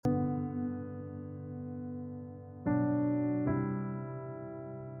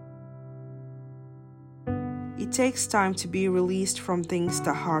It takes time to be released from things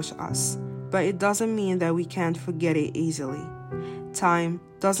that harsh us, but it doesn't mean that we can't forget it easily. Time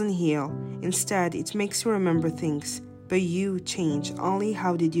doesn't heal. Instead, it makes you remember things, but you change only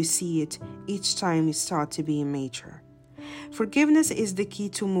how did you see it each time you start to be immature. Forgiveness is the key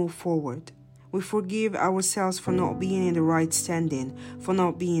to move forward. We forgive ourselves for not being in the right standing, for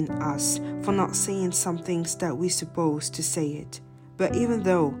not being us, for not saying some things that we're supposed to say it. But even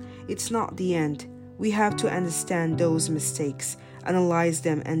though it's not the end, we have to understand those mistakes, analyze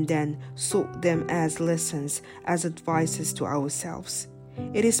them, and then sort them as lessons, as advices to ourselves.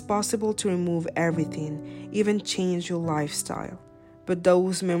 It is possible to remove everything, even change your lifestyle. But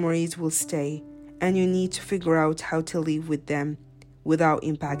those memories will stay, and you need to figure out how to live with them without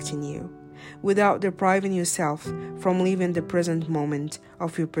impacting you, without depriving yourself from living the present moment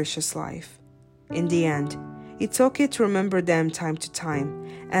of your precious life. In the end, it's okay to remember them time to time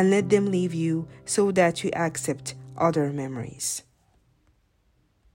and let them leave you so that you accept other memories.